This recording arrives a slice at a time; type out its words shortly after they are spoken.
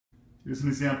Here's an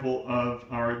example of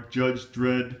our Judge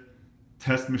Dredd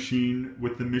test machine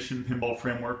with the Mission Pinball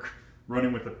Framework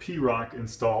running with a P-ROC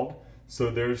installed.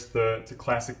 So it's a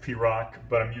classic P-ROC,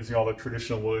 but I'm using all the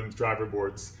traditional Williams driver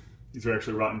boards. These are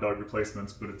actually Rotten Dog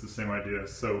replacements, but it's the same idea.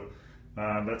 So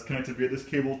that's connected via this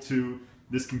cable to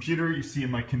this computer. You see in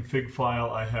my config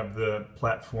file, I have the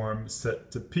platform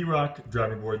set to P-ROC,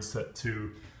 driver board set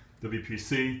to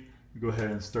WPC. Go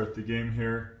ahead and start the game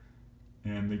here.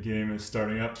 And the game is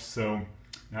starting up, so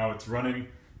now it's running.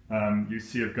 You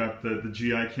see I've got the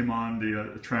GI came on,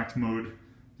 the attract mode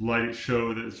light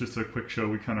show. That's just a quick show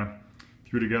we kind of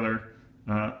threw together.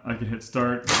 I can hit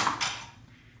start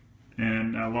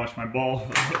and launch my ball.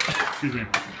 Excuse me.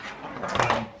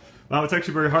 Well, it's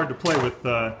actually very hard to play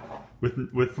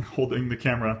with holding the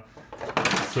camera,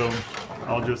 so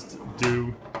I'll just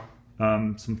do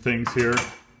some things here.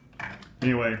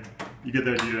 Anyway, you get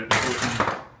the idea.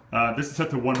 This is set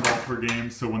to 1 ball per game,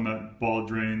 so when the ball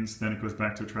drains, then it goes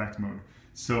back to attract mode.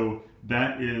 So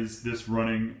that is this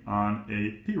running on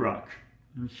a P-ROC.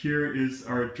 And here is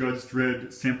our Judge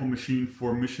Dredd sample machine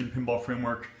for Mission Pinball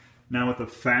Framework, now with a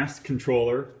FAST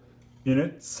controller in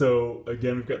it. So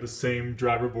again, we've got the same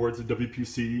driver boards, the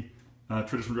WPC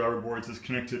traditional driver boards is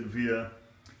connected via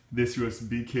this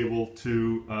USB cable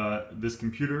to this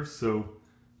computer, so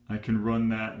I can run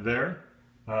that there.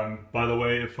 By the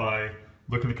way, if I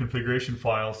look in the configuration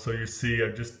file, so you see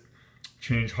I've just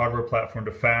changed hardware platform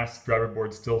to FAST. Driver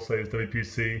board still says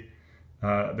WPC.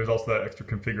 There's also that extra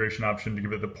configuration option to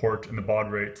give it the port and the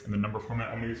baud rate and the number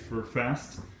format I'm going to use for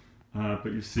FAST. But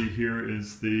you see here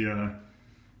is the, let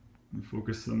me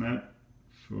focus on that.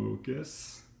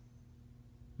 Focus.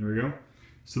 There we go.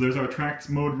 So there's our attract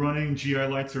mode running. GI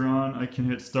lights are on. I can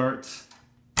hit start.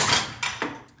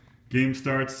 Game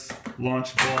starts.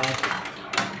 Launch ball.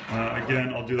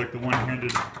 Again, I'll do like the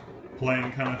one-handed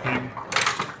playing kind of thing,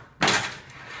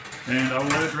 and I'll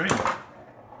let it drain.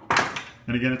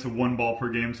 And again, it's a 1 ball per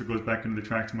game, so it goes back into the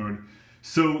attract mode.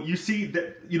 So you see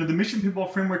that the Mission Pinball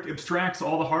Framework abstracts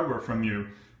all the hardware from you.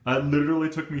 It literally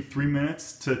took me 3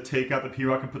 minutes to take out the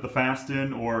P-ROC and put the FAST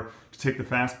in, or to take the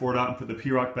FAST board out and put the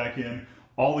P-ROC back in.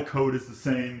 All the code is the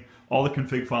same. All the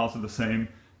config files are the same.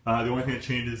 The only thing that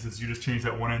changes is you just change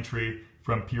that one entry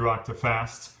from P-ROC to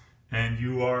FAST, and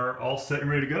you are all set and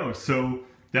ready to go. So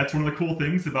that's one of the cool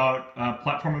things about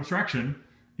platform abstraction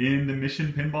in the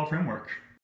Mission Pinball Framework.